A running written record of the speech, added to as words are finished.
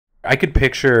I could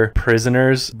picture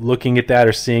prisoners looking at that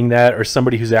or seeing that, or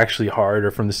somebody who's actually hard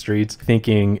or from the streets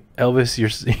thinking, Elvis,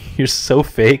 you're so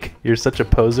fake. You're such a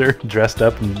poser, dressed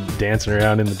up and dancing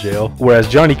around in the jail. Whereas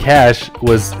Johnny Cash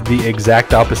was the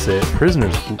exact opposite.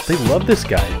 Prisoners, they love this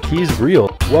guy. He's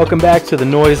real. Welcome back to the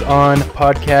Noyes On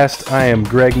podcast. I am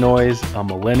Greg Noyes, a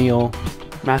millennial.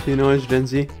 Matthew Noyes, Gen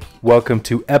Z. Welcome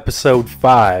to episode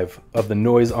 5 of the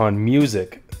Noyes On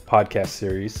Music podcast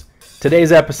series.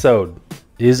 Today's episode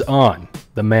is on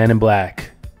the man in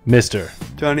black, Mr.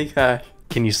 Johnny Cash.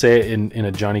 Can you say it in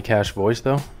a Johnny Cash voice,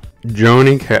 though?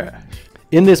 Johnny Cash.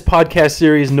 In this podcast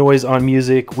series, Noyes on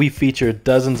Music, we feature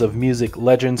dozens of music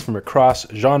legends from across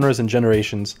genres and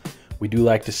generations. We do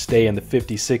like to stay in the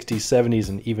 50s, 60s, 70s,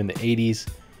 and even the 80s.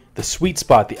 The sweet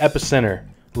spot, the epicenter,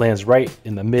 lands right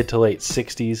in the mid to late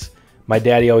 60s. My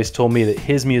daddy always told me that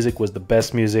his music was the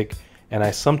best music, and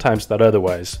I sometimes thought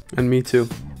otherwise. And me too.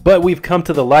 But we've come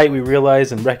to the light. We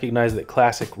realize and recognize that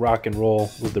classic rock and roll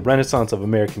was the renaissance of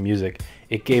American music.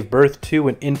 It gave birth to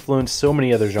and influenced so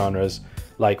many other genres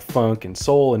like funk and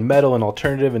soul and metal and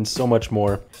alternative and so much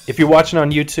more. If you're watching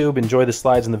on YouTube, enjoy the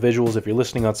slides and the visuals. If you're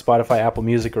listening on Spotify, Apple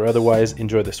Music, or otherwise,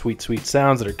 enjoy the sweet, sweet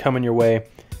sounds that are coming your way.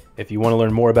 If you want to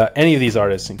learn more about any of these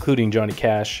artists, including Johnny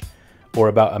Cash, or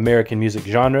about American music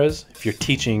genres, if you're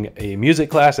teaching a music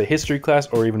class, a history class,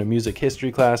 or even a music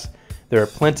history class, there are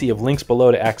plenty of links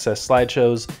below to access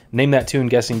slideshows, name that tune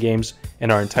guessing games, and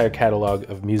our entire catalog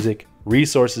of music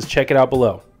resources. Check it out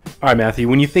below. All right, Matthew,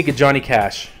 when you think of Johnny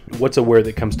Cash, what's a word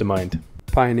that comes to mind?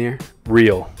 Pioneer.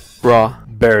 Real. Raw.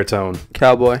 Baritone.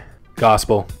 Cowboy.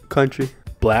 Gospel. Country.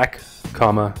 Black,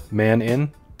 comma, man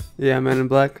in. Yeah, Man in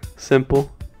Black. Simple.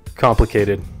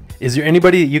 Complicated. Is there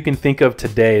anybody that you can think of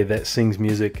today that sings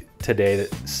music today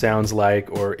that sounds like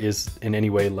or is in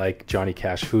any way like Johnny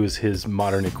Cash? Who is his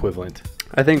modern equivalent?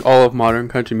 I think all of modern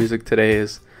country music today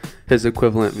is his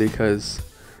equivalent because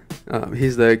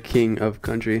he's the king of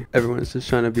country. Everyone's just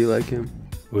trying to be like him.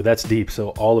 Ooh, that's deep. So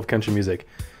all of country music.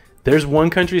 There's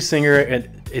one country singer, and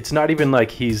it's not even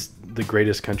like he's the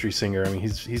greatest country singer. I mean,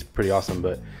 he's pretty awesome,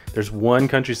 but there's one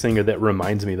country singer that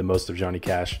reminds me the most of Johnny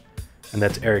Cash, and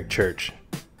that's Eric Church.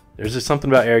 There's just something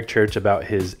about Eric Church, about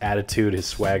his attitude, his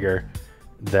swagger,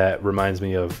 that reminds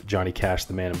me of Johnny Cash,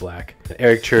 the Man in Black.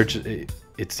 Eric Church,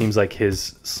 it seems like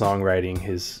his songwriting,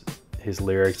 his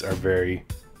lyrics are very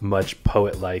much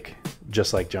poet-like,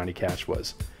 just like Johnny Cash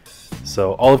was.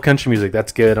 So all of country music,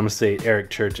 that's good. I'm going to say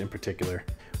Eric Church in particular.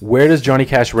 Where does Johnny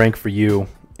Cash rank for you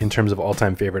in terms of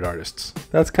all-time favorite artists?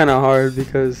 That's kind of hard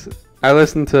because I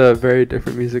listen to very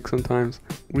different music sometimes.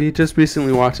 We just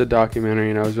recently watched a documentary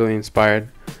and I was really inspired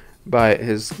by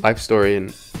his life story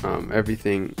and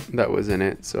everything that was in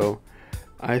it. So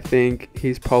I think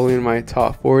he's probably in my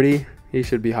top 40. He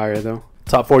should be higher though.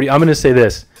 Top 40. I'm going to say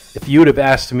this. If you would have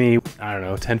asked me, I don't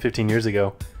know, 10, 15 years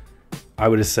ago, I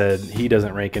would have said he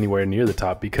doesn't rank anywhere near the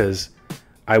top because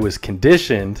I was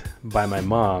conditioned by my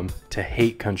mom to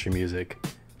hate country music.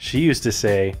 She used to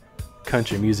say,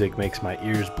 country music makes my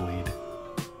ears bleed.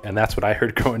 And that's what I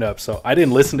heard growing up. So I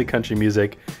didn't listen to country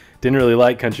music, didn't really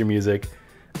like country music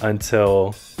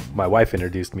until my wife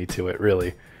introduced me to it,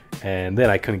 really. And then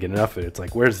I couldn't get enough of it. It's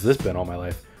like, where's this been all my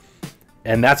life?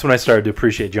 And that's when I started to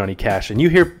appreciate Johnny Cash. And you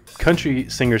hear country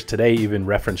singers today even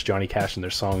reference Johnny Cash in their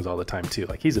songs all the time too.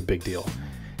 Like, he's a big deal.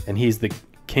 And he's the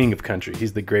king of country.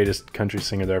 He's the greatest country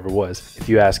singer there ever was. If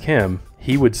you ask him,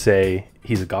 he would say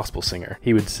he's a gospel singer.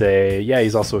 He would say, yeah,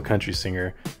 he's also a country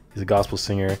singer. He's a gospel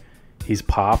singer. He's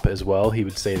pop as well. He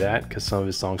would say that because some of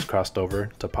his songs crossed over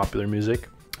to popular music.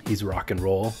 He's rock and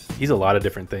roll. He's a lot of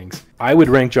different things. I would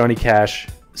rank Johnny Cash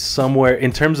somewhere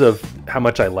in terms of how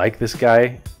much I like this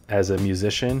guy as a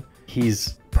musician.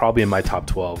 He's probably in my top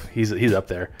 12. He's up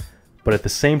there. But at the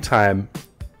same time,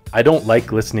 I don't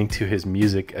like listening to his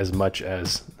music as much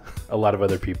as a lot of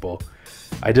other people.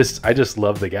 I just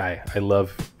love the guy. I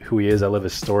love who he is. I love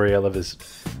his story. I love his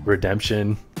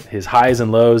redemption, his highs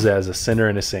and lows as a sinner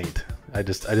and a saint. I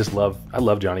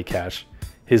love Johnny Cash.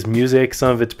 His music,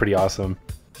 some of it's pretty awesome,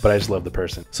 but I just love the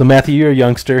person. So Matthew, you're a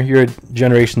youngster. You're a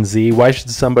Generation Z. Why should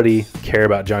somebody care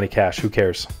about Johnny Cash? Who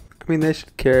cares? I mean, they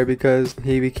should care because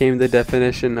he became the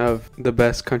definition of the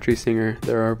best country singer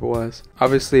there ever was.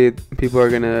 Obviously, people are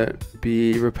going to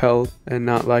be repelled and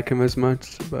not like him as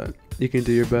much, but you can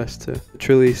do your best to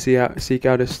truly seek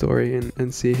out his story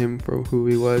and see him for who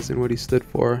he was and what he stood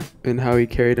for and how he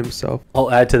carried himself.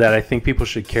 I'll add to that. I think people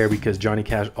should care because Johnny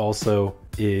Cash also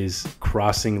is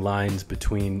crossing lines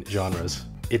between genres.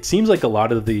 It seems like a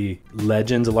lot of the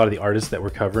legends, a lot of the artists that we're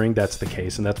covering, that's the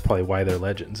case, and that's probably why they're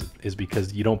legends, is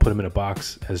because you don't put them in a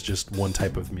box as just one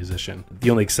type of musician. The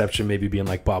only exception maybe being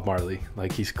like Bob Marley,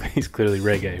 like he's clearly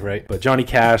reggae, right? But Johnny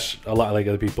Cash, a lot like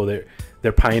other people,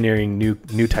 they're pioneering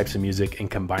new types of music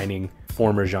and combining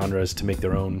former genres to make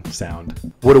their own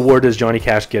sound. What award does Johnny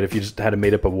Cash get if you just had a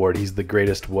made-up award? He's the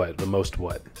greatest what? The most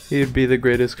what? He'd be the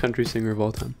greatest country singer of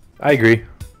all time. I agree.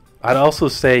 I'd also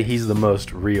say he's the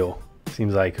most real.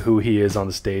 Seems like who he is on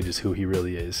the stage is who he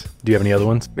really is. Do you have any other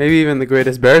ones? Maybe even the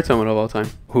greatest baritone of all time.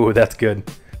 Ooh, that's good.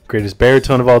 Greatest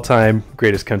baritone of all time,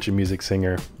 greatest country music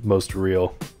singer, most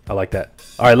real. I like that.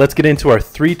 All right, let's get into our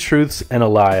 3 truths and a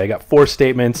lie. I got 4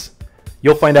 statements.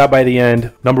 You'll find out by the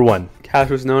end. Number 1. Cash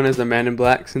was known as the Man in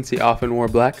Black since he often wore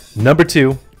black. Number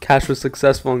 2. Cash was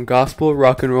successful in gospel,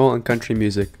 rock and roll, and country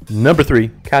music. Number 3.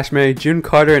 Cash married June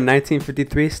Carter in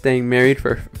 1953, staying married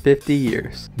for 50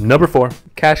 years. Number 4.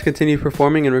 Cash continued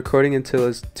performing and recording until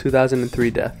his 2003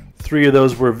 death. 3 of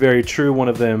those were very true. One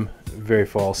of them very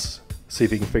false. See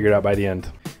if you can figure it out by the end.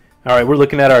 All right, we're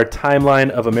looking at our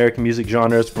timeline of American music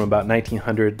genres from about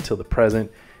 1900 till the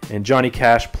present. And Johnny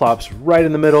Cash plops right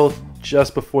in the middle,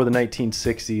 just before the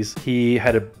 1960s. He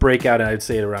had a breakout, I'd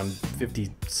say, at around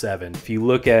 57. If you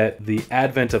look at the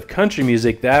advent of country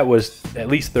music, that was at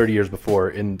least 30 years before,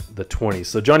 in the 20s.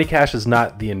 So Johnny Cash is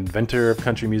not the inventor of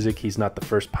country music. He's not the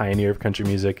first pioneer of country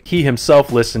music. He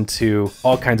himself listened to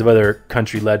all kinds of other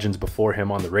country legends before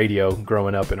him on the radio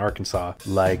growing up in Arkansas,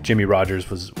 like Jimmy Rogers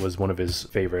was one of his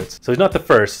favorites. So he's not the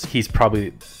first. He's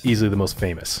probably easily the most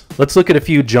famous. Let's look at a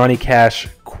few Johnny Cash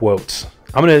quotes.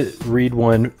 I'm going to read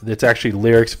one that's actually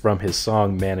lyrics from his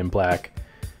song Man in Black,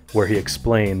 where he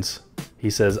explains, he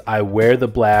says, "I wear the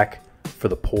black for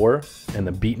the poor and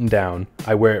the beaten down.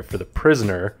 I wear it for the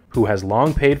prisoner who has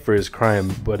long paid for his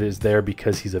crime but is there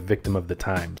because he's a victim of the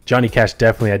times." Johnny Cash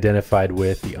definitely identified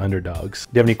with the underdogs. Do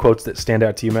you have any quotes that stand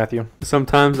out to you, Matthew?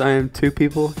 Sometimes I am 2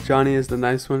 people. Johnny is the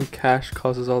nice one. Cash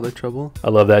causes all the trouble. I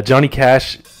love that. Johnny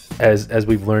Cash, as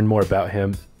we've learned more about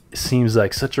him, seems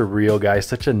like such a real guy,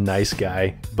 such a nice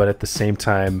guy, but at the same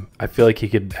time, I feel like he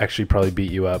could actually probably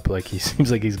beat you up. Like, he seems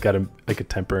like he's got a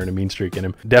temper and a mean streak in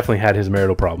him. Definitely had his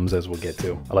marital problems, as we'll get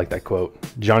to. I like that quote.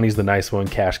 Johnny's the nice one,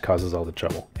 Cash causes all the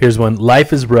trouble. Here's one.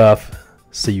 Life is rough,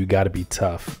 so you gotta be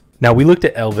tough. Now, we looked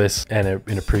at Elvis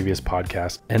in a previous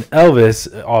podcast, and Elvis,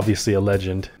 obviously a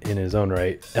legend in his own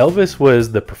right. Elvis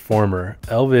was the performer.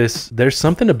 Elvis, there's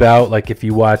something about, like, if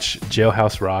you watch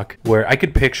Jailhouse Rock, where I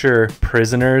could picture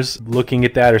prisoners looking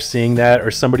at that or seeing that, or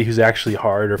somebody who's actually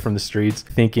hard or from the streets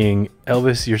thinking,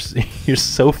 Elvis, you're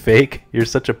so fake. You're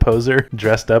such a poser,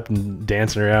 dressed up and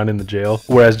dancing around in the jail.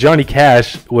 Whereas Johnny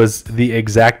Cash was the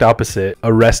exact opposite.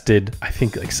 Arrested, I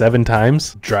think, like 7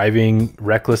 times, driving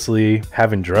recklessly,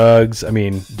 having drugs. I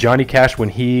mean, Johnny Cash, when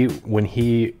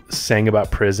he sang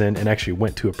about prison and actually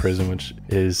went to a prison, which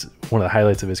is one of the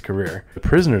highlights of his career, the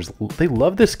prisoners, they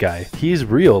love this guy. He's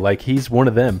real. Like, he's one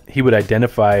of them. He would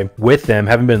identify with them.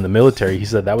 Having been in the military, he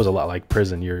said that was a lot like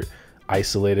prison. You're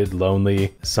isolated,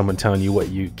 lonely, someone telling you what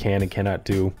you can and cannot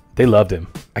do. They loved him.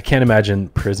 I can't imagine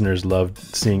prisoners loved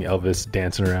seeing Elvis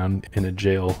dancing around in a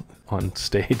jail on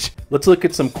stage. Let's look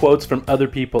at some quotes from other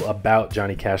people about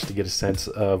Johnny Cash to get a sense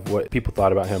of what people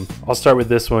thought about him. I'll start with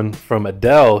this one from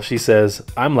Adele. She says,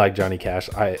 "I'm like Johnny Cash,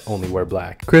 I only wear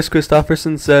black." Chris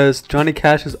Christopherson says, "Johnny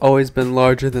Cash has always been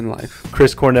larger than life."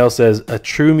 Chris Cornell says, "A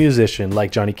true musician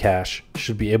like Johnny Cash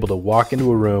should be able to walk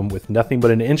into a room with nothing but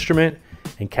an instrument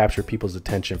and capture people's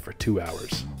attention for 2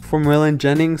 hours." From Waylon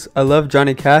Jennings, "I love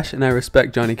Johnny Cash and I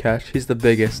respect Johnny Cash. He's the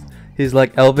biggest. He's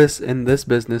like Elvis in this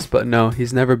business, but no,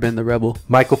 he's never been the rebel."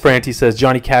 Michael Franti says,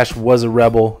 "Johnny Cash was a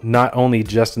rebel, not only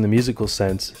just in the musical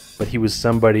sense, but he was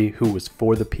somebody who was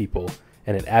for the people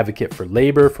and an advocate for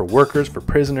labor, for workers, for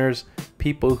prisoners,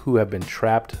 people who have been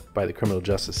trapped by the criminal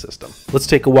justice system." Let's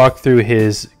take a walk through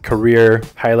his career,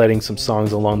 highlighting some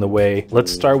songs along the way.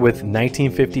 Let's start with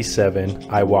 1957,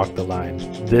 "I Walk the Line."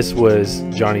 This was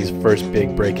Johnny's first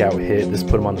big breakout hit. This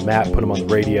put him on the map, put him on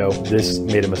the radio. This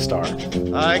made him a star.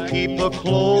 "I keep a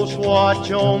close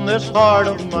watch on this heart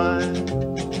of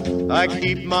mine. I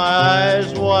keep my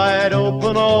eyes wide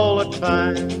open all the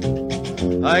time.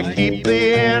 I keep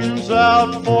the ends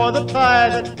out for the tie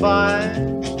that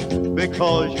binds.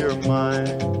 Because you're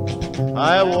mine,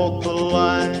 I walk the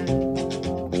line."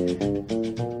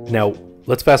 Now,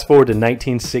 let's fast forward to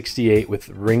 1968 with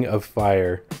Ring of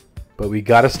Fire. But we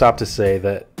got to stop to say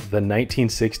that the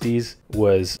 1960s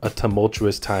was a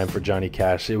tumultuous time for Johnny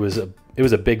Cash. It was a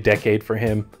big decade for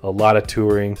him. A lot of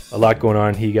touring, a lot going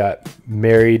on. He got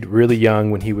married really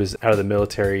young when he was out of the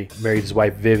military. Married his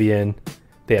wife Vivian.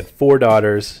 They had 4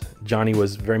 daughters. Johnny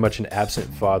was very much an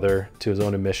absent father to his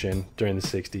own admission during the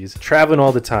 60s, traveling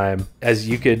all the time. As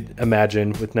you could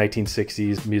imagine with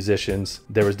 1960s musicians,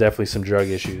 there was definitely some drug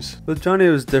issues. But Johnny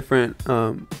was different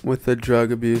with the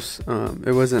drug abuse.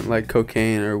 It wasn't like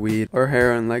cocaine or weed or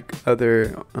heroin like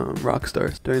other rock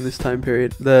stars during this time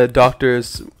period. The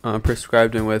doctors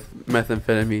prescribed him with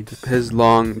methamphetamine. His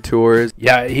long tours.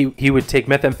 Yeah, he would take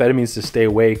methamphetamines to stay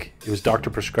awake. It was doctor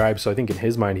prescribed, so I think in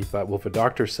his mind he thought, well, if a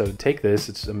doctor said take this,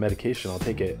 it's a medication, I'll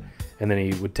take it. And then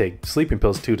he would take sleeping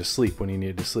pills too to sleep when he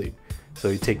needed to sleep. So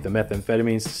he'd take the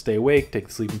methamphetamines to stay awake, take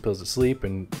the sleeping pills to sleep,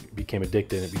 and became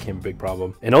addicted, and it became a big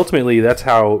problem. And ultimately, that's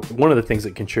how one of the things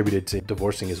that contributed to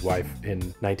divorcing his wife in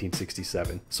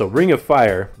 1967. So Ring of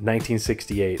Fire,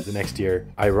 1968, the next year,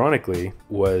 ironically,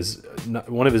 was not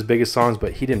one of his biggest songs,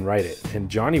 but he didn't write it. And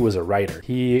Johnny was a writer.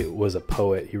 He was a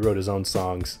poet. He wrote his own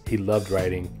songs. He loved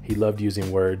writing. He loved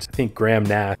using words. I think Graham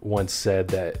Nash once said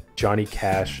that Johnny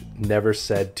Cash never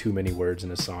said too many words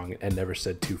in a song and never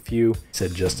said too few,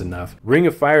 said just enough. Ring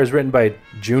of Fire is written by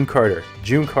June Carter.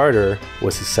 June Carter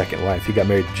was his second wife. He got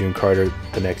married to June Carter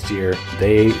the next year.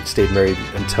 They stayed married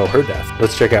until her death.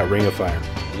 Let's check out Ring of Fire.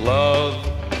 Love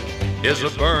is a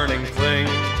burning thing,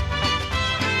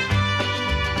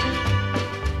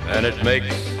 and it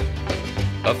makes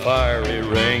a fiery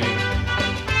ring.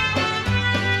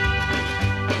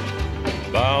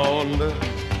 Bound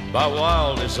by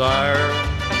wild desire,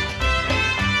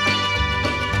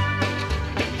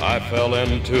 I fell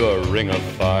into a ring of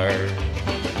fire.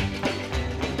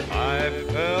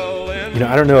 You know,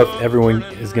 I don't know if everyone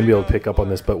is going to be able to pick up on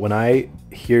this, but when I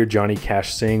hear Johnny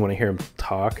Cash sing, when I hear him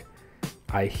talk,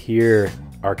 I hear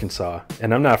Arkansas.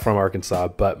 And I'm not from Arkansas,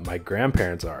 but my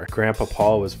grandparents are. Grandpa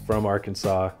Paul was from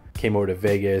Arkansas, came over to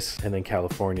Vegas and then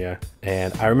California.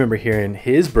 And I remember hearing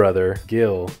his brother,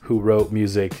 Gil, who wrote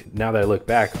music, now that I look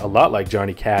back, a lot like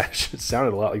Johnny Cash. It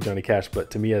sounded a lot like Johnny Cash,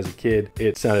 but to me as a kid,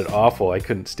 it sounded awful. I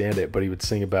couldn't stand it, but he would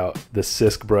sing about the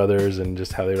Sisk brothers and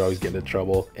just how they'd always get into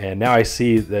trouble. And now I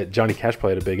see that Johnny Cash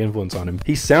probably had a big influence on him.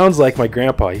 He sounds like my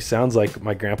grandpa. He sounds like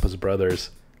my grandpa's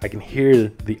brothers. I can hear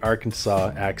the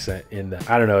Arkansas accent in that.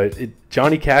 I don't know.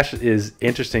 Johnny Cash is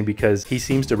interesting because he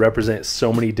seems to represent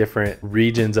so many different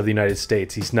regions of the United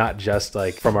States. He's not just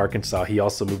like from Arkansas. He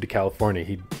also moved to California.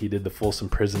 He did the Folsom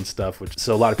Prison stuff,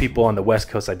 so a lot of people on the West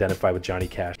Coast identify with Johnny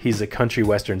Cash. He's a country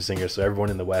western singer, so everyone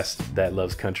in the West that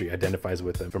loves country identifies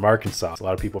with him. From Arkansas, a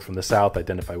lot of people from the South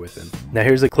identify with him. Now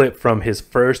here's a clip from his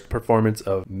first performance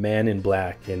of Man in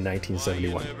Black in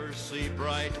 1971. I never see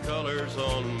bright colors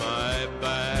on my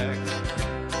back.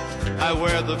 I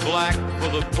wear the black for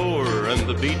the poor and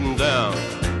the beaten down,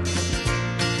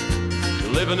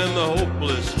 living in the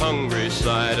hopeless, hungry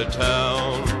side of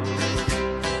town.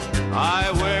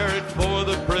 I wear it for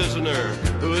the prisoner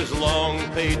who has long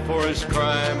paid for his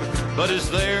crime, but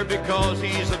is there because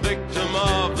he's a victim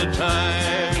of the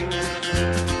time.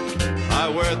 I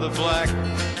wear the black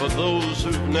for those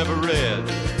who've never read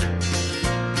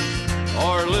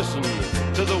or listened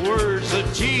to the words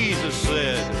that Jesus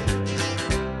said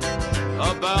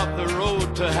about the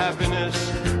road to happiness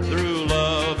through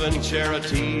love and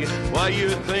charity. Why you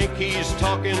think he's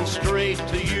talking straight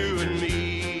to you and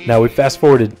me? Now we fast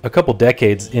forwarded a couple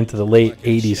decades into the late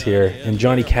 80s here, and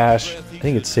Johnny Cash, I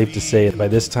think it's safe to say by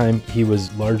this time he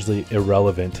was largely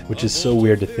irrelevant, which is so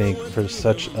weird to think for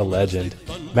such a legend.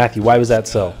 Matthew, why was that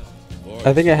so?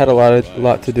 I think it had a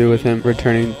lot to do with him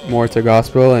returning more to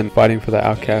gospel and fighting for the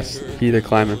outcasts. He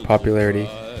declined in popularity.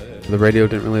 The radio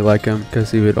didn't really like him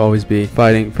because he would always be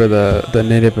fighting for the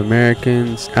Native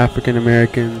Americans, African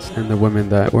Americans, and the women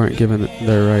that weren't given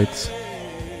their rights.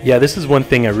 Yeah, this is one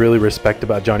thing I really respect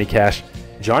about Johnny Cash.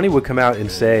 Johnny would come out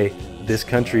and say, this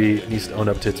country needs to own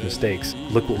up to its mistakes.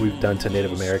 Look what we've done to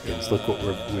Native Americans. Look what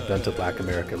we've done to Black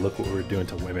America. Look what we're doing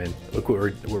to women. Look what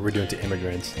we're doing to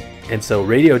immigrants. And so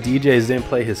radio DJs didn't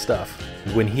play his stuff.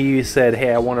 When he said,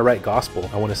 hey, I want to write gospel,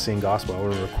 I want to sing gospel, I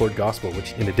want to record gospel,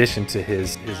 which in addition to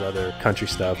his other country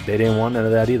stuff, they didn't want none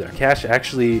of that either. Cash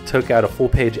actually took out a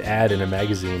full-page ad in a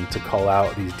magazine to call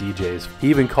out these DJs. He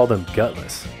even called them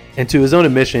gutless. And to his own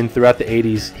admission, throughout the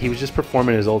 80s, he was just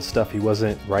performing his old stuff. He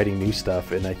wasn't writing new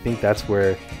stuff, and I think that's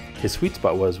where his sweet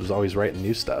spot was always writing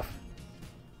new stuff.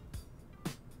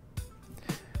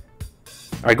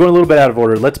 All right, going a little bit out of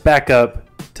order, let's back up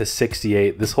to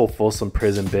 68. This whole Folsom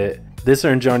Prison bit This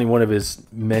earned Johnny one of his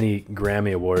many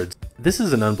Grammy Awards. This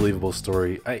is an unbelievable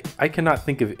story. I cannot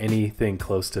think of anything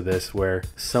close to this where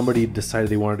somebody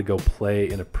decided they wanted to go play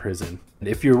in a prison.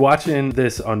 If you're watching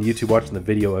this on YouTube, watching the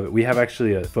video of it, we have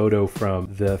actually a photo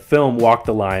from the film Walk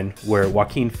the Line where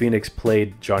Joaquin Phoenix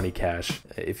played Johnny Cash.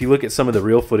 If you look at some of the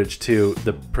real footage too,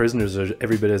 the prisoners are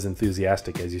every bit as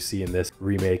enthusiastic as you see in this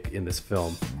remake in this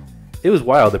film. It was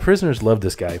wild. The prisoners loved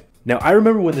this guy. Now, I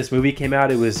remember when this movie came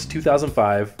out, it was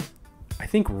 2005. I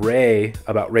think Ray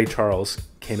Charles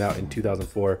came out in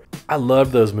 2004. I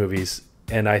loved those movies.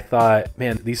 And I thought,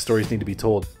 man, these stories need to be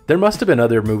told. There must have been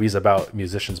other movies about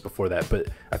musicians before that, but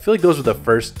I feel like those were the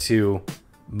first two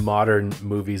modern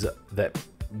movies that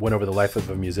went over the life of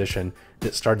a musician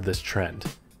that started this trend.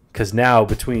 Because now,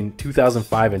 between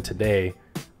 2005 and today,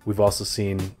 we've also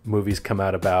seen movies come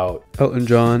out about Elton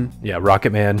John. Yeah,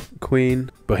 Rocket Man.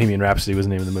 Queen. Bohemian Rhapsody was the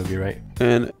name of the movie, right?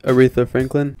 And Aretha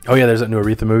Franklin. Oh yeah, there's that new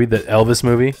Aretha movie, the Elvis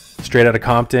movie, Straight Outta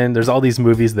Compton. There's all these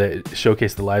movies that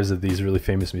showcase the lives of these really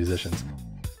famous musicians.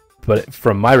 But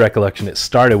from my recollection, it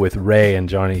started with Ray and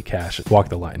Johnny Cash, Walk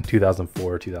the Line,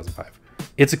 2004, 2005.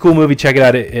 It's a cool movie. Check it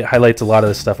out. It highlights a lot of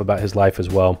the stuff about his life as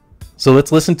well. So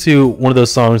let's listen to one of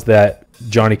those songs that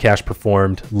Johnny Cash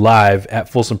performed live at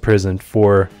Folsom Prison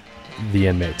for the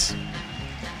inmates.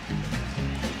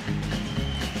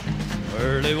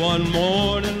 Early one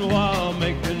morning while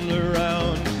making the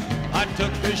rounds, I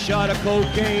took a shot of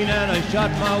cocaine and I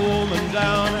shot my woman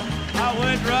down. I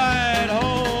went right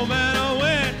home and I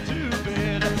went to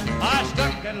bed. I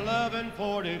stuck at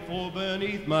 1144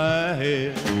 beneath my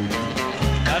head.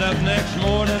 Got up next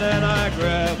morning and I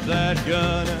grabbed that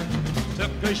gun.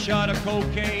 Took a shot of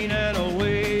cocaine and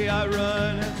away I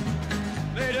run.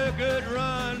 Made a good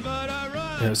run, but I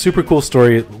run. Yeah, super cool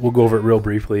story. We'll go over it real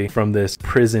briefly from this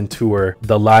prison tour.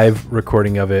 The live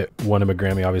recording of it won him a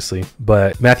Grammy, obviously.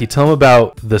 But Matthew, tell him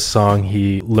about the song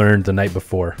he learned the night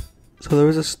before. So there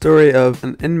was a story of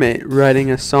an inmate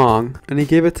writing a song, and he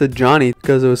gave it to Johnny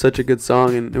because it was such a good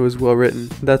song and it was well written.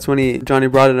 That's when Johnny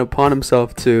brought it upon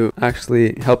himself to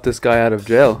actually help this guy out of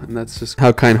jail, and that's just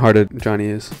how kind-hearted Johnny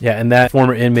is. Yeah, and that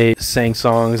former inmate sang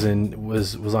songs and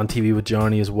was on TV with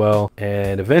Johnny as well,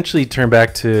 and eventually turned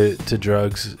back to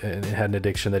drugs and had an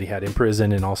addiction that he had in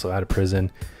prison and also out of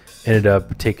prison. Ended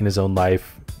up taking his own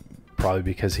life, probably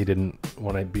because he didn't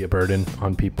want to be a burden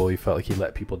on people. He felt like he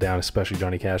let people down, especially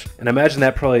Johnny Cash. And I imagine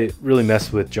that probably really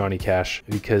messed with Johnny Cash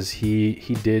because he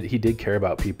did care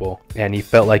about people, and he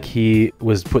felt like he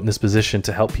was put in this position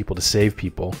to help people, to save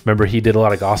people. Remember, he did a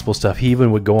lot of gospel stuff. He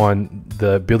even would go on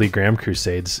the Billy Graham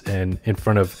crusades, and in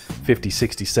front of 50,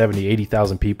 60, 70,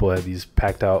 80,000 people at these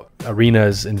packed out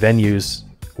arenas and venues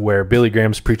where Billy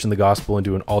Graham's preaching the gospel and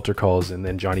doing altar calls, and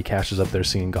then Johnny Cash is up there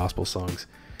singing gospel songs.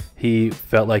 He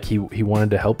felt like he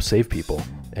wanted to help save people,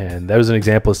 and that was an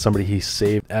example of somebody he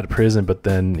saved out of prison, but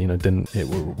then it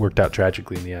worked out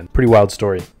tragically in the end. Pretty wild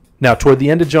story. Now, toward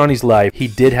the end of Johnny's life, he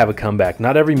did have a comeback.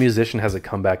 Not every musician has a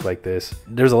comeback like this.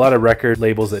 There's a lot of record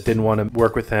labels that didn't want to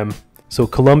work with him. So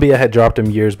Columbia had dropped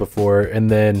him years before, and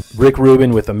then Rick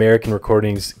Rubin with American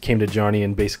Recordings came to Johnny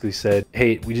and basically said,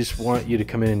 hey, we just want you to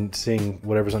come in and sing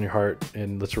whatever's on your heart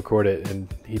and let's record it.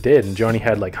 And he did, and Johnny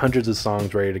had like hundreds of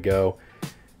songs ready to go,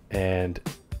 and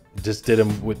just did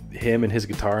them with him and his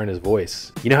guitar and his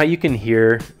voice. You know how you can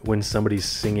hear when somebody's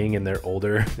singing and they're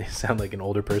older, they sound like an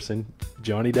older person?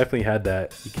 Johnny definitely had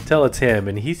that. You can tell it's him,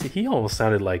 and he almost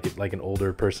sounded like an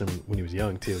older person when he was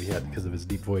young too. He had, because of his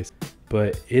deep voice.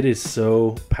 But it is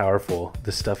so powerful,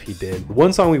 the stuff he did.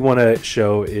 One song we want to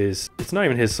show is, it's not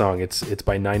even his song, it's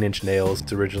by 9 Inch Nails.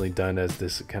 It's originally done as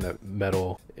this kind of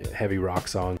metal, heavy rock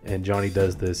song, and Johnny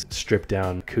does this stripped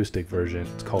down acoustic version.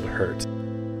 It's called Hurt.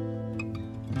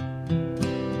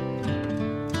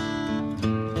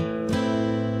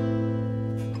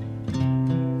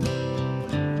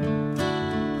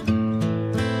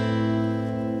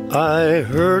 I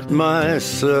hurt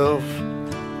myself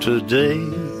today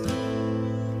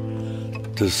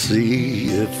to see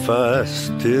if I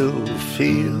still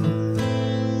feel.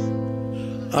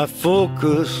 I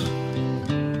focus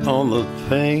on the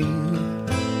pain,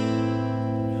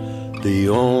 the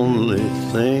only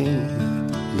thing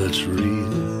that's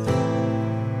real.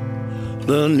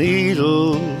 The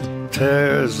needle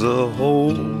tears a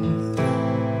hole,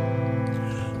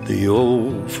 the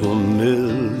old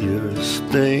familiar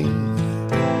sting.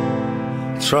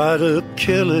 Try to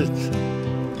kill it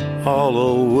all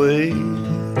away,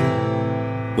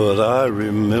 but I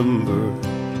remember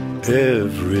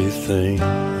everything.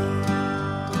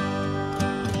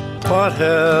 What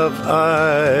have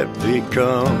I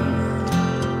become?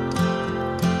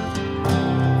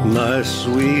 My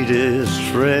sweetest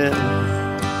friend,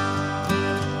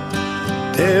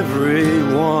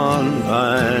 Everyone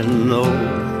I know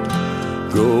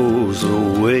goes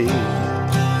away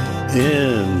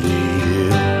in the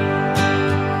end,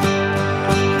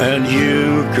 and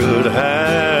you could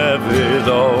have it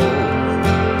all.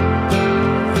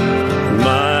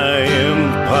 My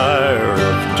empire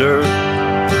of dirt,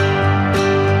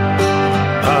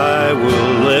 I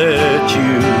will let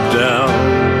you down.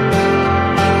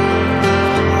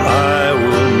 I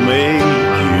will make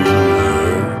you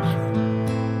hurt.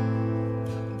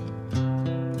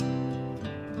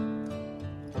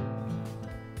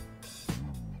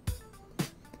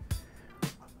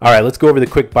 All right, let's go over the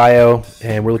quick bio,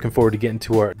 and we're looking forward to getting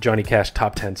to our Johnny Cash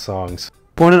top 10 songs.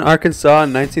 Born in Arkansas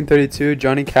in 1932,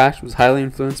 Johnny Cash was highly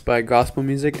influenced by gospel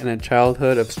music and a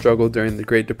childhood of struggle during the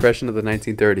Great Depression of the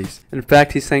 1930s. In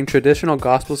fact, he sang traditional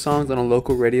gospel songs on a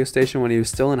local radio station when he was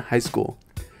still in high school.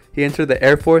 He entered the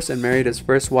Air Force and married his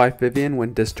first wife, Vivian,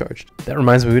 when discharged. That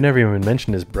reminds me, we never even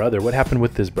mentioned his brother. What happened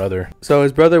with his brother? So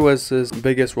his brother was his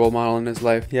biggest role model in his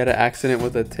life. He had an accident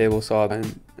with a table saw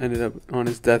and ended up on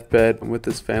his deathbed with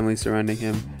his family surrounding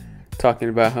him, talking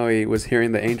about how he was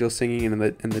hearing the angels singing and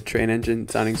the train engine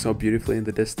sounding so beautifully in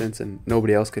the distance, and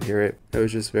nobody else could hear it. It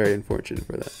was just very unfortunate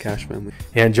for that Cash family.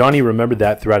 And Johnny remembered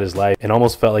that throughout his life and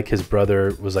almost felt like his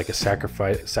brother was like a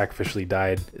sacrificially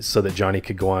died so that Johnny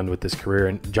could go on with his career.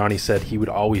 And Johnny said he would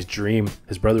always dream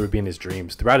his brother would be in his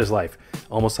dreams throughout his life,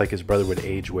 almost like his brother would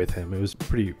age with him. It was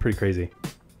pretty crazy.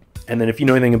 And then if you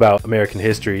know anything about American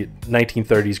history,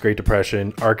 1930s, Great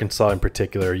Depression, Arkansas in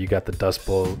particular, you got the Dust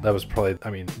Bowl. That was probably,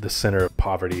 the center of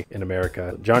poverty in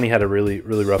America. Johnny had a really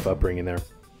rough upbringing there.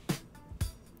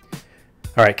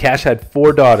 All right, Cash had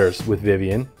 4 daughters with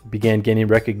Vivian, began gaining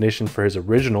recognition for his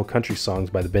original country songs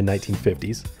by the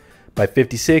mid-1950s. By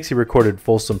 56, he recorded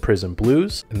Folsom Prison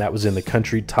Blues, and that was in the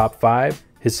country top 5.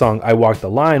 His song I Walk the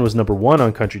Line was number 1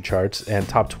 on country charts and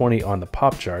top 20 on the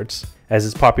pop charts. As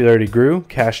his popularity grew,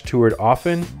 Cash toured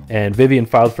often, and Vivian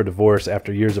filed for divorce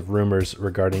after years of rumors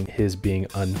regarding his being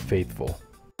unfaithful.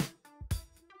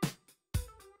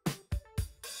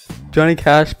 Johnny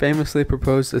Cash famously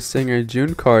proposed to singer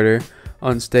June Carter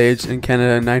on stage in Canada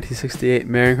in 1968,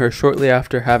 marrying her shortly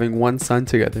after having 1 son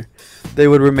together. They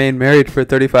would remain married for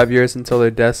 35 years until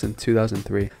their deaths in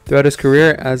 2003. Throughout his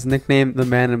career, as nicknamed the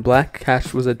Man in Black,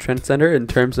 Cash was a trendsetter in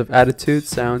terms of attitude,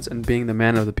 sounds, and being the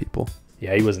man of the people.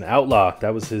 Yeah, he was an outlaw.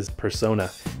 That was his persona.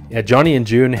 Yeah, Johnny and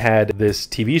June had this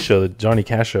TV show, the Johnny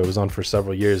Cash Show. It was on for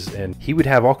several years, and he would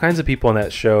have all kinds of people on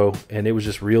that show, and it was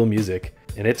just real music.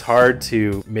 And it's hard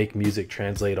to make music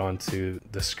translate onto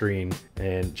the screen.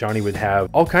 And Johnny would have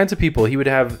all kinds of people. He would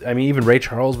have, even Ray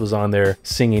Charles was on there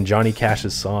singing Johnny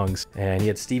Cash's songs. And he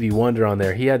had Stevie Wonder on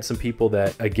there. He had some people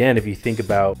that, again, if you think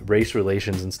about race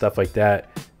relations and stuff like that,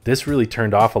 this really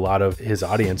turned off a lot of his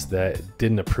audience that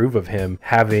didn't approve of him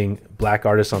having black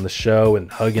artists on the show and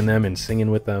hugging them and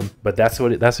singing with them. But that's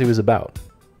what he was about.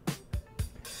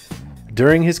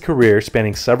 During his career,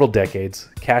 spanning several decades,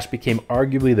 Cash became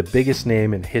arguably the biggest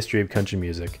name in the history of country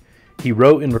music. He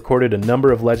wrote and recorded a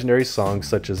number of legendary songs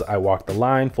such as I Walk the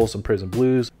Line, Folsom Prison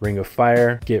Blues, Ring of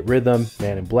Fire, Get Rhythm,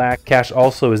 Man in Black. Cash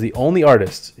also is the only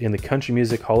artist in the Country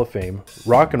Music Hall of Fame,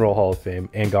 Rock and Roll Hall of Fame,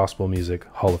 and Gospel Music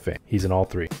Hall of Fame. He's in all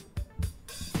 3.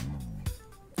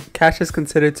 Cash is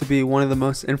considered to be one of the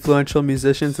most influential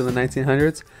musicians in the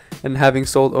 1900s, and having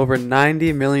sold over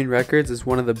 90 million records is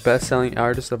one of the best-selling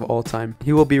artists of all time.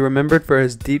 He will be remembered for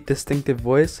his deep, distinctive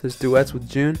voice, his duets with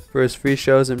June, for his free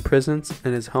shows in prisons,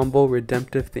 and his humble,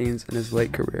 redemptive themes in his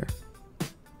late career.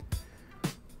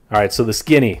 All right, so the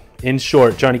Skinny. In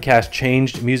short, Johnny Cash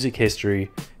changed music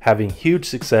history, having huge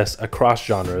success across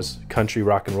genres, country,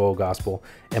 rock and roll, gospel,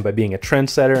 and by being a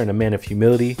trendsetter and a man of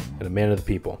humility and a man of the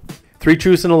people. 3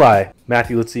 truths and a lie.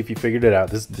 Matthew, let's see if you figured it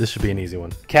out. This should be an easy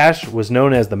one. Cash was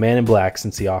known as the Man in Black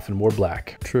since he often wore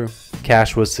black. True.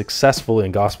 Cash was successful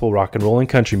in gospel, rock and roll, and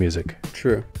country music.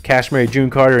 True. Cash married June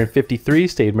Carter in 53,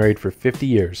 stayed married for 50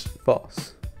 years.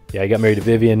 False. Yeah, he got married to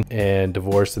Vivian and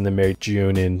divorced and then married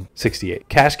June in 68.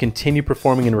 Cash continued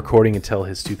performing and recording until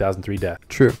his 2003 death.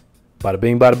 True. Bada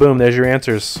bing, bada boom. There's your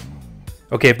answers.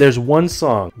 Okay, if there's one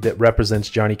song that represents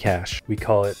Johnny Cash, we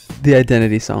call it The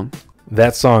Identity Song.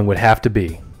 That song would have to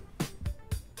be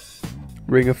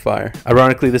Ring of Fire.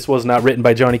 Ironically, this was not written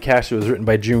by Johnny Cash. It was written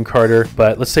by June Carter.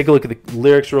 But let's take a look at the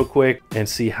lyrics real quick and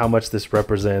see how much this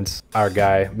represents our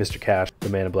guy, Mr. Cash, the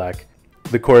Man in Black.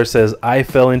 The chorus says, I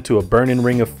fell into a burning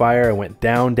ring of fire. I went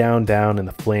down, down, down, and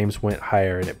the flames went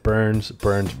higher. And it burns,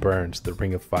 burns, burns. The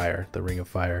ring of fire, the ring of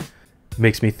fire.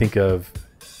 Makes me think of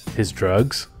his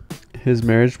drugs. His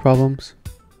marriage problems.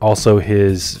 Also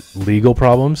his legal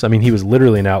problems. I mean, he was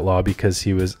literally an outlaw because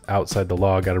he was outside the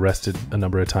law, got arrested a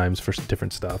number of times for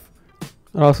different stuff.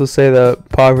 I'd also say the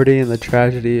poverty and the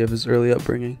tragedy of his early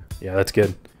upbringing. Yeah, that's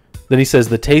good. Then he says,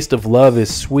 the taste of love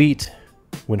is sweet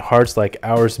when hearts like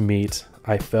ours meet.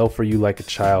 I fell for you like a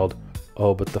child.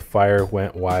 Oh, but the fire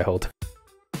went wild.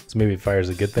 So maybe fire is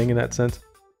a good thing in that sense.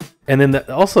 And then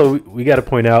also, we got to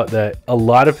point out that a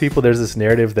lot of people, there's this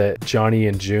narrative that Johnny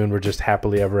and June were just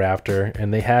happily ever after,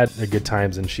 and they had their good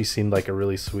times, and she seemed like a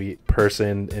really sweet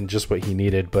person and just what he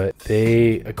needed. But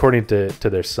they, according to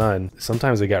their son,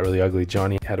 sometimes they got really ugly.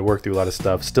 Johnny had to work through a lot of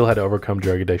stuff, still had to overcome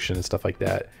drug addiction and stuff like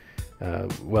that,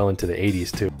 well into the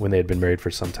 80s too, when they had been married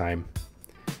for some time.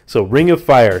 So Ring of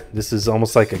Fire, this is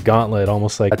almost like a gauntlet,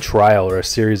 almost like a trial or a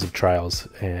series of trials,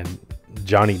 and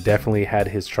Johnny definitely had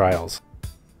his trials.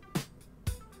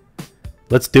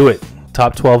 Let's do it.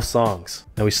 Top 12 songs.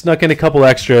 Now we snuck in a couple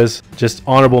extras, just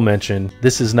honorable mention.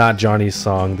 This is not Johnny's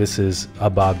song, this is a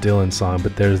Bob Dylan song,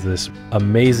 but there's this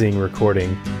amazing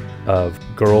recording of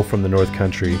Girl from the North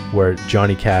Country where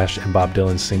Johnny Cash and Bob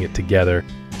Dylan sing it together.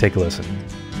 Take a listen.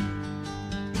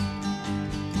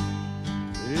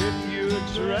 If you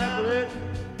travel it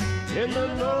in the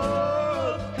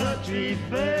North Country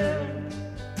Fair,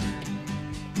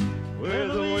 where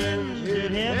the winds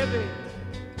hit heavy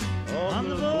on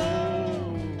the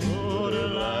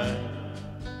borderline,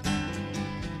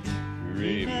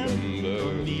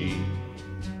 remember me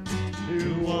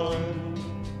to one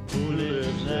who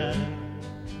lives there.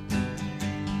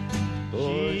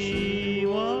 She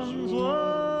once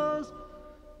was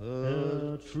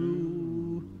a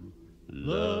true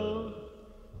love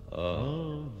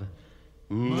of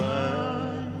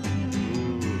mine.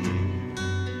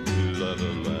 Love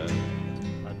of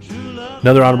mine. A true love.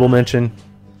 Another honorable mention.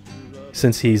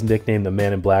 Since he's nicknamed the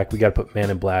Man in Black, we got to put Man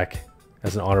in Black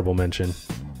as an honorable mention.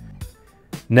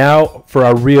 Now for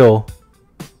our real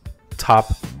top,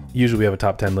 usually we have a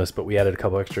top 10 list, but we added a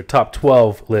couple extra, top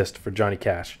 12 list for Johnny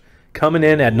Cash. Coming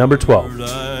in at number 12.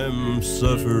 I'm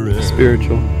suffering.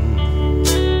 Spiritual.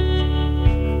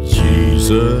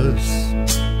 Jesus,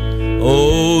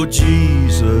 oh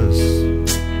Jesus,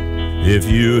 if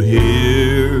you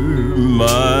hear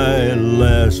my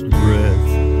last breath,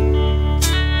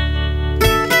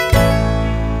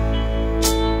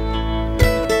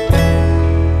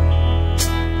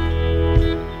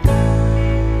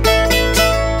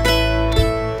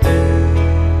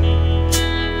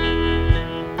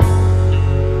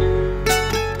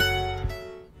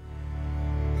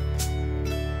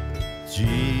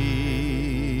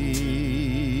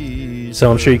 So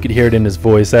I'm sure you could hear it in his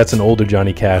voice. That's an older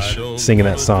Johnny Cash singing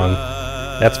that song.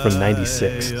 That's from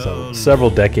 96, so several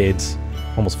decades,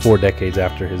 almost 4 decades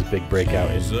after his big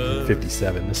breakout in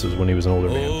 57. This was when he was an older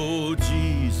man. oh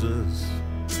Jesus,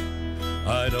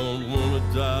 I don't want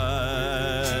to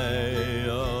die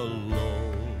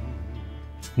alone.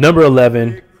 Number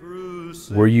 11,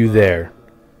 Were You There?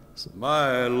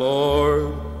 My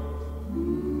Lord,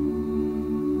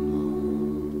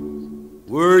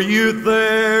 were you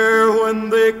there when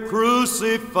they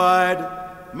crucified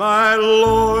my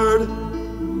Lord?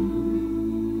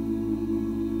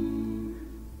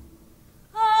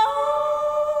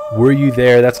 Were You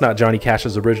There? That's not Johnny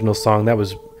Cash's original song. That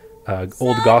was an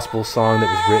old gospel song that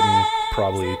was written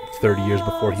probably 30 years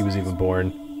before he was even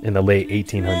born in the late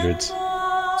 1800s.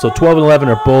 So 12 and 11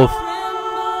 are both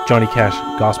Johnny Cash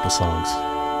gospel songs.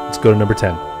 Let's go to number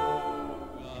 10.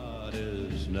 God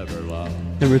is never lost.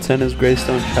 Number 10 is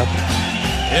Greystone Chapel.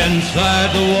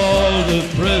 Inside the walls of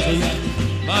prison,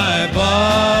 my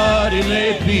body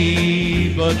may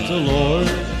be, but the Lord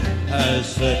has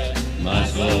set my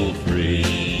soul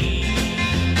free.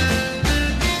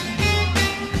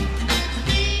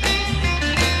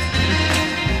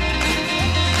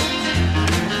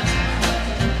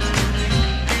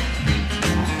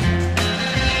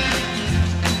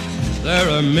 There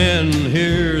are men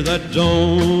here that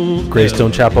don't.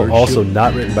 Greystone Chapel, ever also shoot.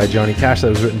 not written by Johnny Cash. That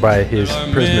was written by his There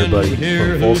are prisoner men buddy here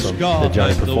from who Folsom scoff that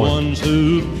Johnny at the performed. ones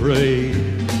who pray.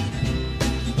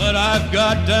 But I've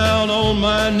got down on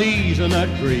my knees in that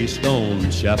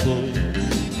Greystone Chapel,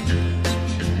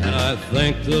 and I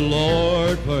thank the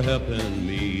Lord for helping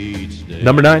me each day.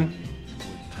 Number 9,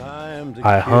 Time to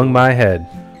I kill. Hung My Head.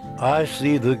 I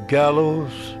see the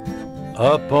gallows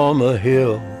up on the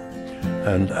hill,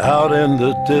 and out in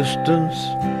the distance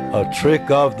a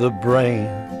trick of the brain.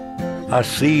 I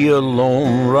see a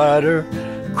lone rider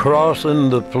crossing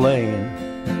the plain,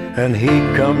 and he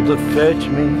come to fetch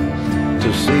me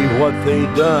to see what they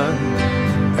done,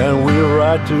 and we'll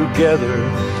ride together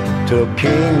till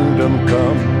kingdom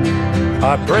come.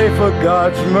 I pray for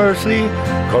God's mercy,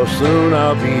 'cause soon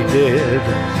I'll be dead.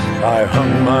 I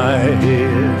hung my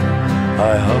head,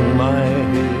 I hung my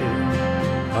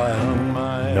head, I hung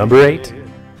my Number 8, head.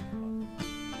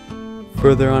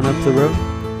 Further on up the road.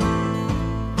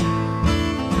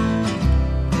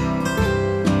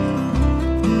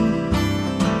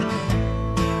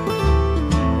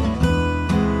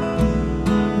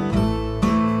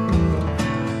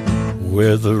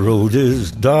 Where the road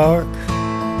is dark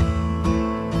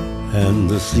and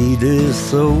the seed is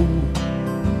sown,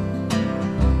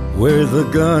 where the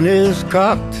gun is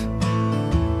cocked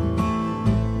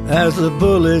as the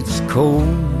bullet's cold,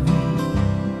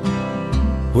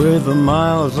 where the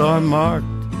miles are marked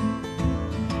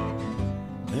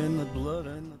in the blood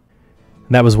and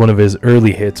that was one of his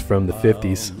early hits from the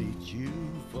 50s.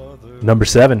 Number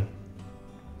 7.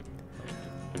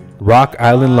 Rock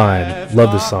Island Line.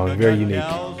 Love this song. Very unique.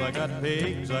 I got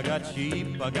pigs, I got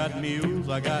sheep, I got mules,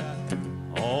 I got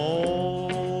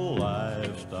all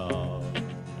livestock.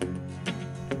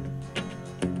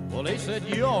 Well, they said,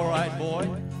 "You all right, boy?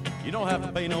 You don't have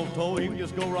to pay no toll. You can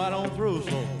just go right on through."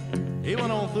 So he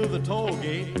went on through the toll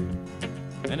gate,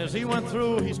 and as he went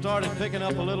through, he started picking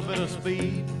up a little bit of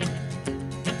speed,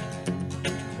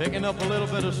 picking up a little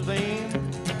bit of steam.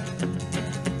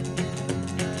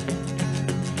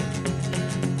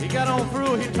 He got on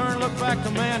through, he turned, looked back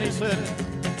to man, he said,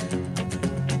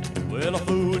 "Well, I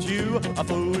fooled you, I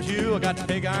fooled you. I got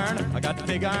pig iron, I got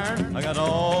pig iron, I got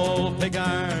all pig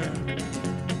iron.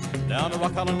 Down the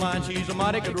Rock Island Line, she's a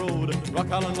mighty good road.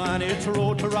 Rock Island Line, it's a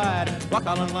road to ride. Rock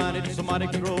Island Line, it's a mighty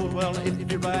good road. Well,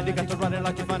 if you ride, you got to ride it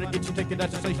like you find it. Get your ticket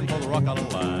at the station for the Rock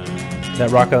Island Line."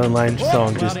 That Rock Island Line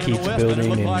song just keeps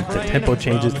building, and the tempo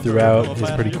changes throughout.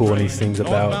 It's pretty cool when he sings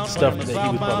about stuff that he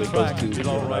was probably close to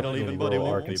growing up in rural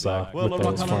Arkansas with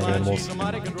those farm animals.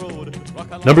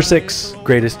 Number 6,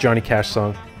 greatest Johnny Cash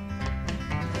song.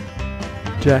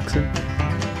 Jackson.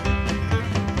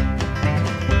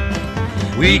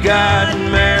 we got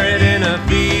married in a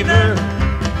fever,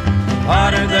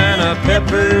 hotter than a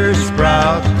pepper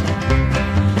sprout.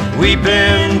 We've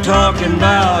been talking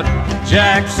about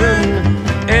Jackson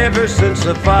ever since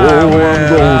the fire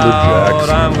went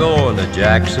out. I'm going to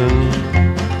Jackson.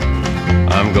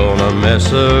 I'm gonna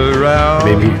mess around.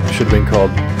 Maybe it should have been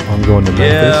called I'm Going to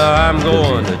Memphis. Yeah, I'm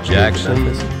going to Jackson.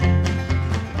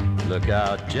 Look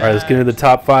out, Jackson. All right, let's get into the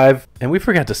top 5. And we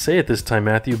forgot to say it this time,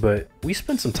 Matthew, but we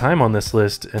spent some time on this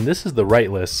list, and this is the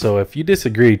right list. So if you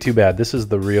disagree, too bad. This is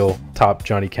the real top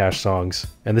Johnny Cash songs,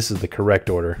 and this is the correct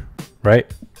order, right?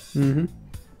 Mm-hmm.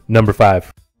 Number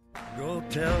 5.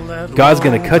 God's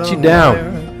Gonna Cut You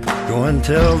Down. Go and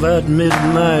tell that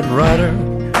midnight rider.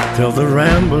 Tell the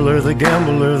rambler, the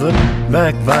gambler, the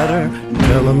backbiter.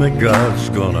 Tell him that God's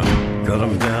gonna cut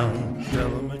him down. Tell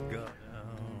him that God.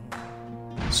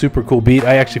 Super cool beat.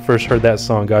 I actually first heard that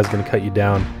song, God's Gonna Cut You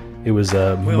Down. It was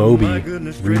a Moby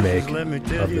remake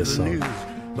of this song.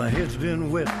 My head's been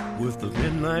wet with the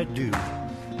midnight dew.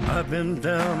 I've been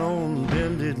down on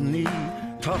bended knee.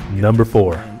 Number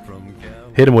 4.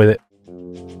 Hit him with it.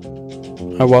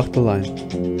 I Walk the Line.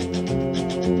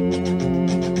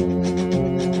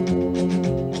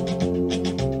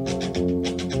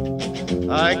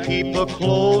 I keep a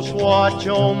close watch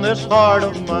on this heart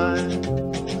of mine.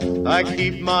 I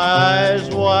keep my eyes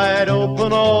wide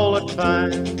open all the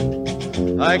time.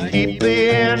 I keep the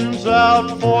ends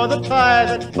out for the tie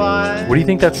that binds. What do you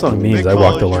think that song means, I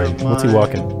Walk the Line? What's he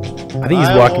walking? I think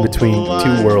he's walking between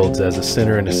two worlds as a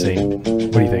sinner and a saint.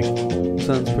 What do you think?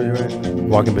 Sounds pretty right.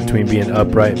 Walking between being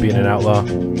upright, being an outlaw.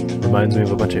 Reminds me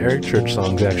of a bunch of Eric Church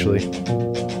songs, actually.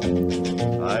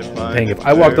 Dang, if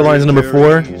I Walk the Line's number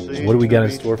 4, what do we got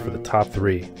in store for the top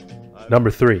 3? Number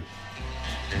 3.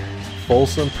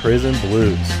 Folsom Prison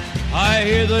Blues. I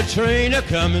hear the train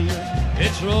a-comin',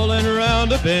 it's rolling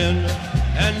around a bend,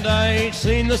 and I ain't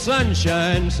seen the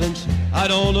sunshine since I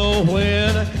don't know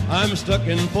when. I'm stuck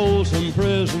in Folsom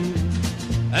Prison,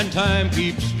 and time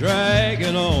keeps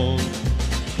dragging on.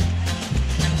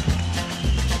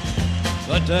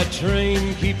 But that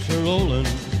train keeps a-rollin'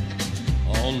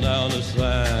 on down to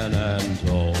San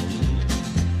Antone.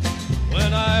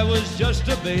 When I was just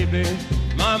a baby,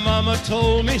 my mama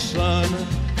told me, son,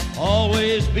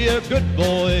 always be a good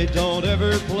boy, don't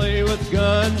ever play with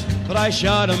guns. But I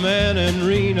shot a man in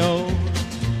Reno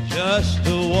just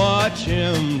to watch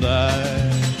him die.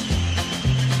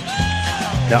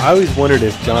 Now, I always wondered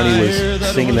if Johnny was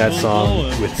singing that song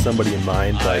with somebody in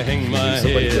mind, like he knew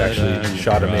somebody who actually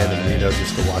shot a man in Reno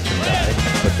just to watch him die.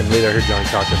 But then later I heard Johnny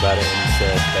talk about it, and he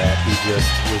said that he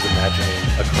just was imagining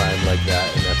a crime like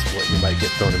that, and that's what you might get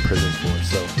thrown in prison for.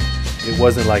 So it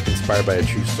wasn't like inspired by a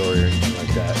true story or anything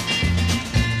like that.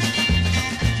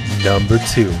 Number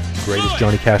 2, greatest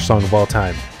Johnny Cash song of all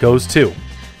time, goes to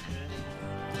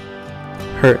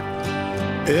Hurt.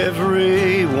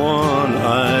 Everyone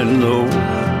I know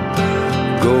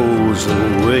goes goes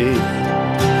away in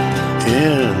the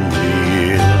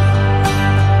end.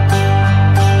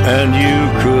 And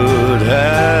you could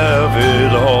have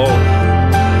it all,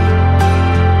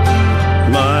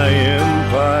 my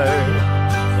empire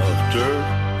of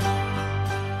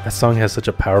dirt. That song has such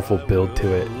a powerful build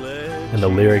to it. And the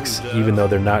lyrics, even though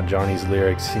they're not Johnny's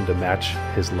lyrics, seem to match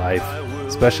his life.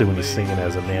 Especially when he's singing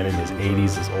as a man in his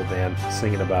 80s, this old man,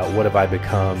 singing about what have I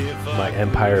become, my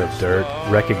empire of dirt,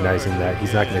 recognizing that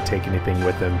he's not going to take anything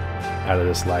with him out of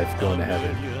this life, going to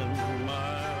heaven.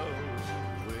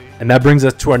 And that brings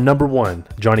us to our number one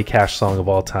Johnny Cash song of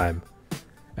all time.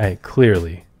 And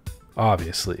clearly,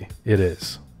 obviously, it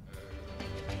is.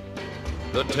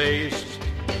 The taste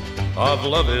of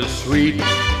love is sweet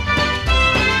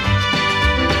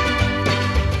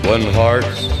when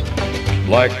hearts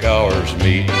like ours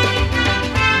meet.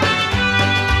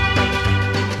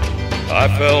 I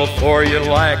fell for you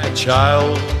like a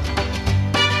child.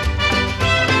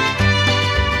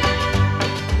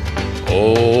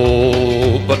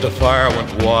 Oh, but the fire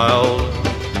went wild.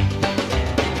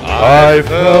 I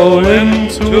fell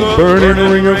into a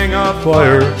burning ring of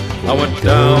fire. I went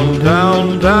down,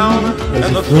 down, down,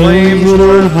 and the flames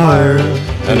burn higher.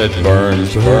 And it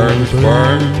burns, burns,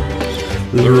 burns.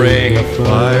 The ring of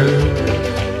fire,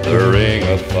 the ring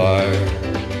of fire.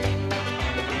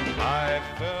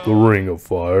 The Ring of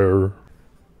Fire.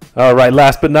 All right,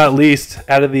 last but not least,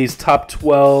 out of these top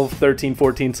 12, 13,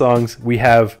 14 songs, we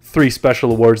have 3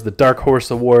 special awards. The Dark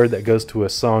Horse Award, that goes to a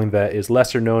song that is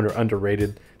lesser known or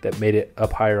underrated, that made it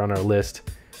up higher on our list.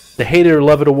 The Hate It or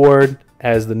Love It Award,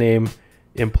 as the name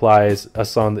implies, a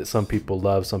song that some people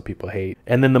love, some people hate.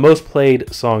 And then the Most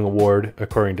Played Song Award,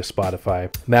 according to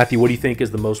Spotify. Matthew, what do you think is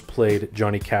the most played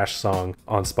Johnny Cash song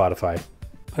on Spotify?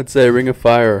 I'd say Ring of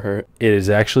Fire or Hurt. It is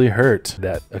actually Hurt,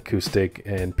 that acoustic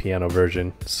and piano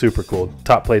version. Super cool.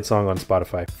 Top played song on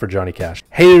Spotify for Johnny Cash.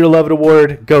 Hate It or Love It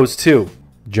Award goes to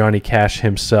Johnny Cash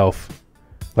himself.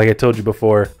 Like I told you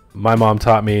before, my mom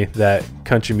taught me that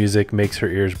country music makes her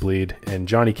ears bleed, and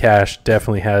Johnny Cash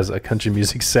definitely has a country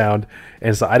music sound,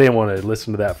 and so I didn't want to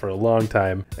listen to that for a long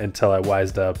time until I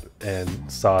wised up and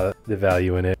saw the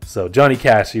value in it. So Johnny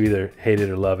Cash, you either hate it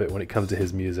or love it when it comes to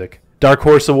his music. Dark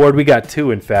Horse Award, we got 2,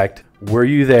 in fact. Were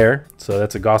You There? So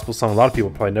that's a gospel song a lot of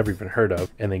people probably never even heard of.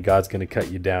 And then God's Gonna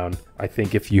Cut You Down. I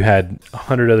think if you had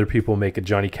 100 other people make a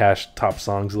Johnny Cash top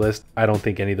songs list, I don't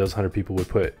think any of those 100 people would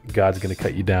put God's Gonna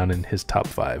Cut You Down in his top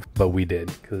 5. But we did,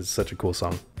 because it's such a cool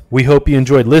song. We hope you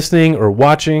enjoyed listening or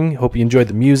watching. Hope you enjoyed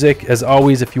the music. As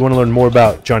always, if you want to learn more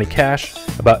about Johnny Cash,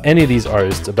 about any of these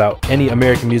artists, about any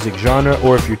American music genre,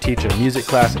 or if you're teaching a music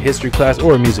class, a history class,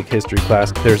 or a music history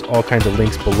class, there's all kinds of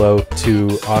links below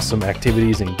to awesome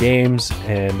activities and games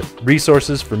and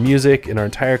resources for music and our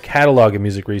entire catalog of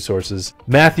music resources.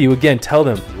 Matthew, again, tell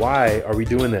them, why are we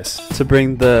doing this? To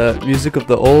bring the music of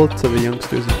the old to the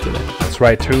youngsters of today. That's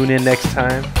right. Tune in next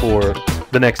time for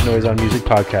the next Noyes on Music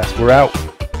podcast. We're out.